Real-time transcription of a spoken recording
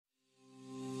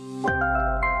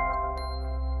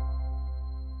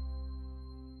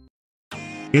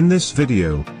In this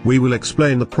video, we will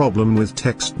explain the problem with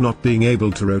text not being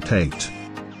able to rotate.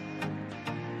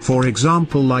 For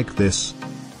example like this.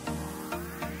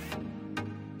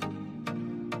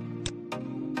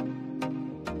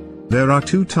 There are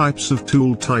two types of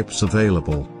tool types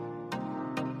available.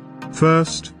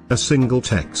 First, a single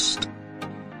text.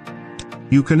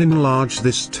 You can enlarge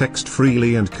this text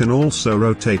freely and can also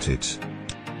rotate it.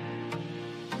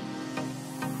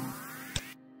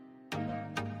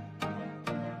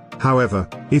 However,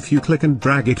 if you click and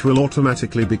drag, it will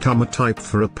automatically become a type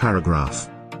for a paragraph.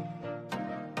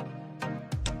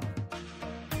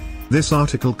 This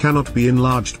article cannot be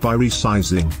enlarged by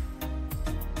resizing,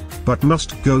 but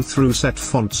must go through set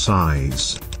font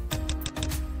size.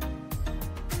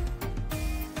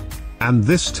 And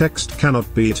this text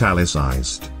cannot be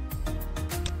italicized.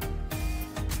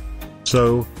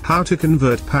 So, how to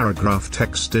convert paragraph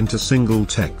text into single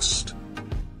text?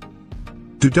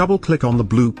 To double-click on the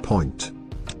blue point.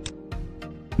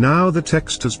 Now the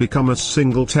text has become a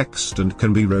single text and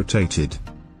can be rotated.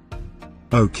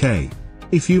 Okay.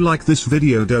 If you like this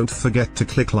video, don't forget to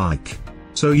click like,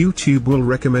 so YouTube will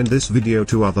recommend this video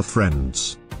to other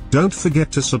friends. Don't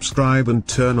forget to subscribe and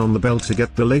turn on the bell to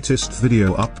get the latest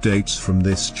video updates from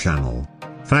this channel.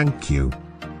 Thank you.